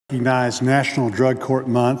Recognize National Drug Court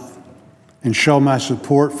Month and show my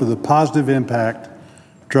support for the positive impact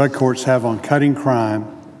drug courts have on cutting crime,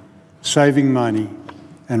 saving money,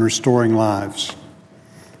 and restoring lives.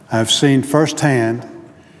 I have seen firsthand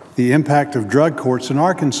the impact of drug courts in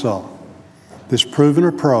Arkansas. This proven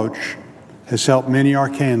approach has helped many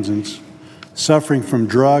Arkansans suffering from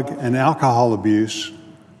drug and alcohol abuse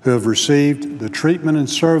who have received the treatment and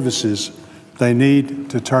services they need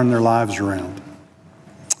to turn their lives around.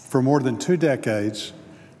 For more than 2 decades,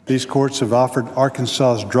 these courts have offered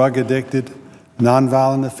Arkansas's drug-addicted,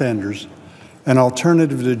 nonviolent offenders an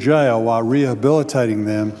alternative to jail while rehabilitating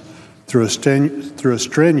them through a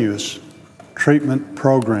strenuous treatment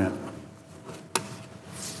program.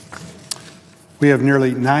 We have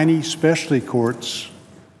nearly 90 specialty courts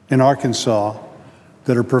in Arkansas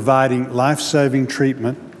that are providing life-saving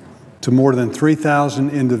treatment to more than 3,000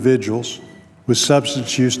 individuals with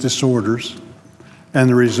substance use disorders, and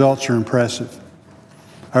the results are impressive.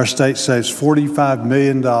 Our state saves $45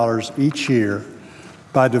 million each year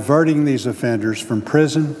by diverting these offenders from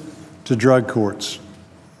prison to drug courts.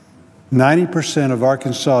 90% of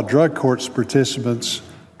Arkansas drug courts participants'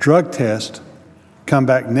 drug tests come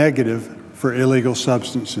back negative for illegal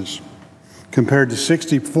substances, compared to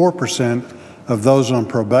 64% of those on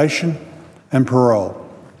probation and parole.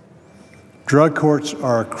 Drug courts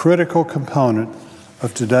are a critical component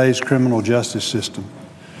of today's criminal justice system.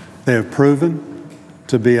 They have proven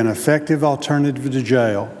to be an effective alternative to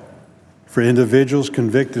jail for individuals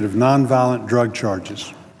convicted of nonviolent drug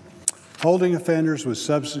charges. Holding offenders with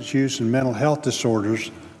substance use and mental health disorders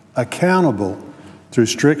accountable through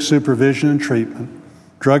strict supervision and treatment,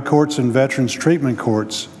 drug courts and veterans treatment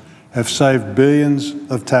courts have saved billions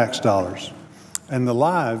of tax dollars and the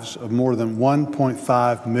lives of more than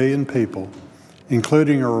 1.5 million people,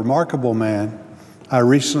 including a remarkable man I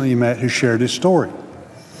recently met who shared his story.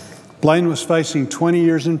 Blaine was facing 20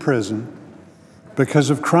 years in prison because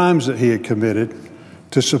of crimes that he had committed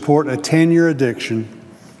to support a 10-year addiction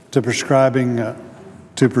to prescription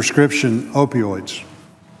opioids.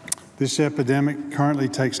 This epidemic currently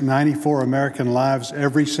takes 94 American lives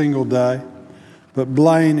every single day, but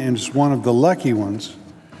Blaine is one of the lucky ones.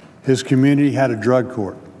 His community had a drug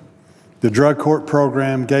court. The drug court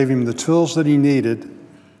program gave him the tools that he needed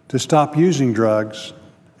to stop using drugs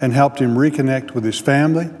and helped him reconnect with his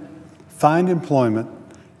family, find employment,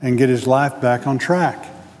 and get his life back on track.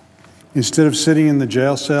 Instead of sitting in the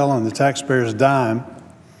jail cell on the taxpayer's dime,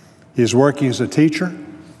 he is working as a teacher.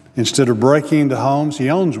 Instead of breaking into homes, he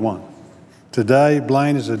owns one. Today,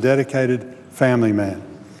 Blaine is a dedicated family man.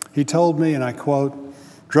 He told me, and I quote,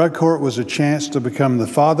 "Drug court was a chance to become the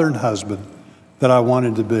father and husband that I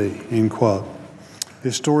wanted to be," end quote.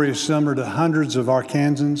 His story is similar to hundreds of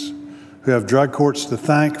Arkansans who have drug courts to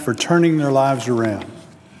thank for turning their lives around.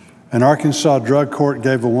 An Arkansas drug court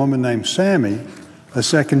gave a woman named Sammy a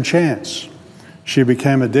second chance. She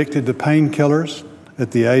became addicted to painkillers at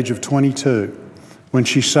the age of 22 when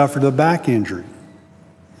she suffered a back injury.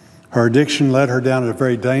 Her addiction led her down a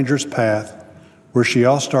very dangerous path where she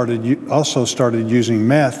also started using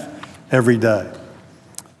meth every day.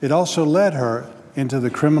 It also led her into the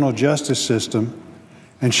criminal justice system,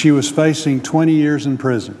 and she was facing 20 years in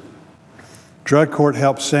prison. Drug court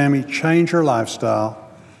helped Sammy change her lifestyle.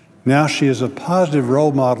 Now she is a positive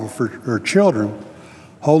role model for her children,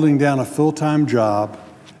 holding down a full-time job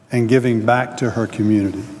and giving back to her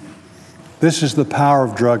community. This is the power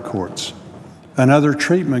of drug courts and other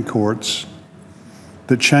treatment courts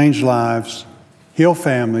that change lives, heal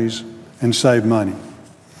families, and save money.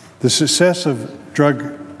 The success of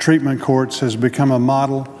drug treatment courts has become a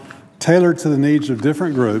model tailored to the needs of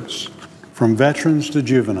different groups, from veterans to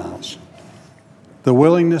juveniles. The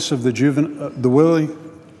willingness of the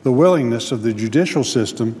judicial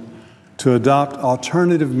system to adopt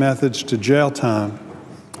alternative methods to jail time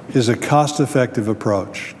is a cost-effective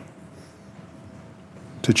approach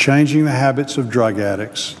to changing the habits of drug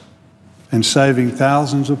addicts and saving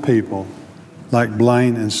thousands of people like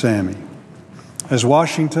Blaine and Sammy. As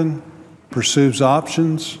Washington pursues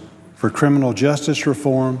options for criminal justice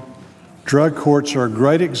reform, drug courts are a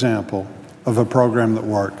great example of a program that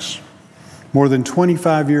works. More than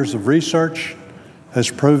 25 years of research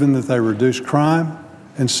has proven that they reduce crime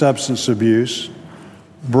and substance abuse,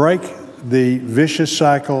 break the vicious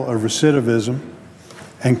cycle of recidivism,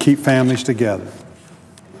 and keep families together.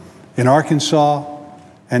 In Arkansas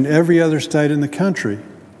and every other state in the country,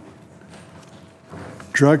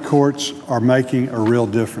 drug courts are making a real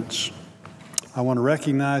difference. I want to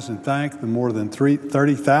recognize and thank the more than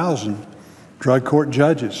 30,000 drug court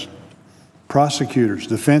judges, prosecutors,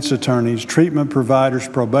 defense attorneys, treatment providers,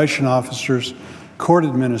 probation officers, court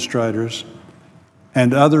administrators,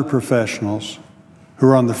 and other professionals who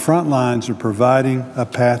are on the front lines of providing a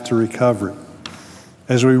path to recovery.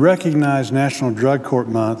 As we recognize National Drug Court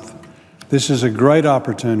Month, this is a great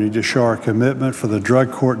opportunity to show our commitment for the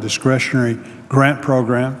Drug Court Discretionary Grant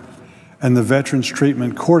Program and the Veterans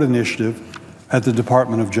Treatment Court Initiative at the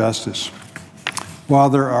Department of Justice. While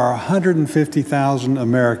there are 150,000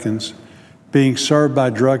 Americans being served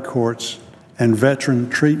by drug courts and veteran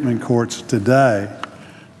treatment courts today,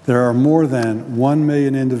 there are more than 1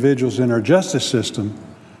 million individuals in our justice system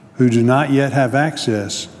who do not yet have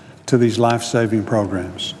access to these life-saving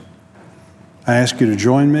programs. I ask you to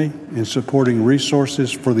join me in supporting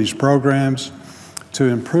resources for these programs to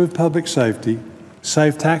improve public safety,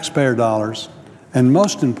 save taxpayer dollars, and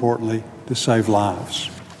most importantly, to save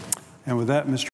lives. And with that, Mr.